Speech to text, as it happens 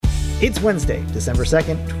It's Wednesday, December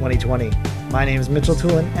 2nd, 2020. My name is Mitchell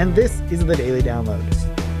Tulin, and this is the Daily Download.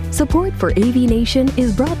 Support for AV Nation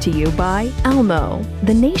is brought to you by Almo,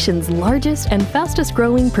 the nation's largest and fastest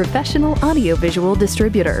growing professional audiovisual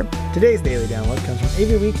distributor. Today's Daily Download comes from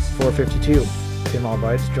AV Week 452. Tim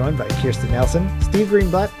Albright is joined by Kirsten Nelson, Steve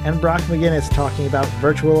Greenblatt, and Brock McGinnis talking about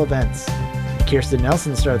virtual events. Kirsten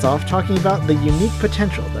Nelson starts off talking about the unique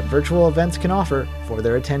potential that virtual events can offer for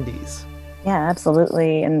their attendees. Yeah,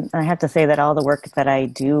 absolutely. And I have to say that all the work that I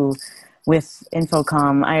do with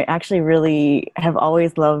Infocom, I actually really have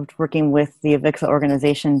always loved working with the Avixa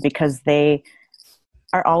organization because they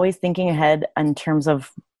are always thinking ahead in terms of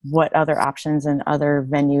what other options and other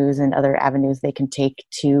venues and other avenues they can take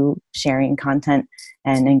to sharing content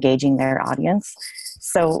and engaging their audience.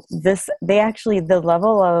 So the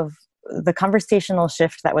level of the conversational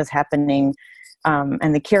shift that was happening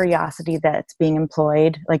and the curiosity that's being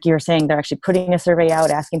employed, like you were saying, they're actually putting a survey out,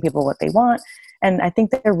 asking people what they want. And I think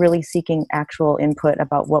that they're really seeking actual input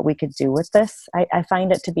about what we could do with this. I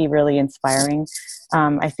find it to be really inspiring.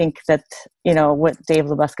 I think that, what Dave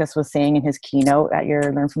Labuskes was saying in his keynote at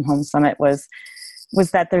your Learn From Home Summit was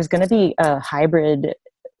that there's going to be a hybrid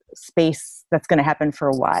space that's going to happen for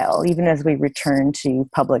a while. Even as we return to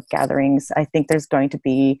public gatherings, I think there's going to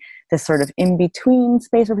be this sort of in-between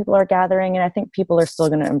space where people are gathering. And I think people are still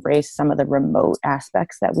going to embrace some of the remote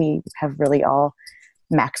aspects that we have really all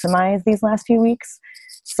maximized these last few weeks.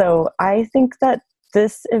 So I think that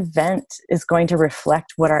this event is going to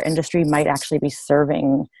reflect what our industry might actually be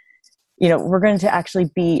serving. We're going to actually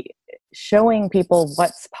be showing people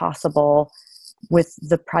what's possible with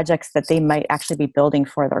the projects that they might actually be building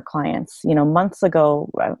for their clients. Months ago,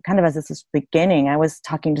 kind of as this was beginning, I was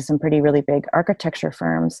talking to some really big architecture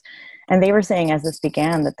firms, and they were saying as this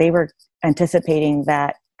began that they were anticipating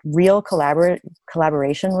that real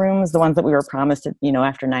collaboration rooms, the ones that we were promised,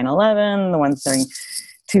 after 9/11, the ones during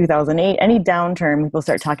 2008, any downturn, people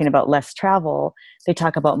start talking about less travel. They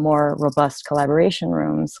talk about more robust collaboration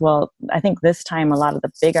rooms. Well, I think this time a lot of the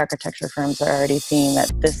big architecture firms are already seeing that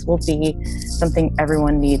this will be something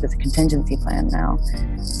everyone needs as a contingency plan now.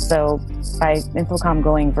 So by Infocom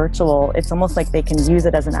going virtual, it's almost like they can use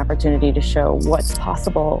it as an opportunity to show what's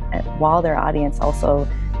possible while their audience also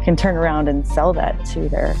can turn around and sell that to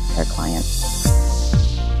their clients.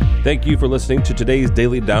 Thank you for listening to today's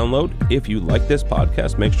Daily Download. If you like this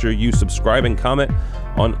podcast, make sure you subscribe and comment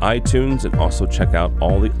on iTunes, and also check out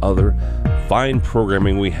all the other fine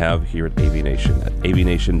programming we have here at AV Nation at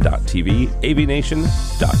avnation.tv,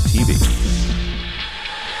 avnation.tv.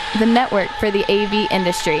 The network for the AV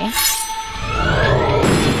industry.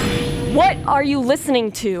 What are you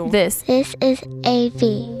listening to? This is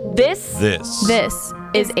AV. This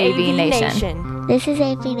is AV Nation. This is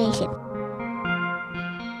AV Nation.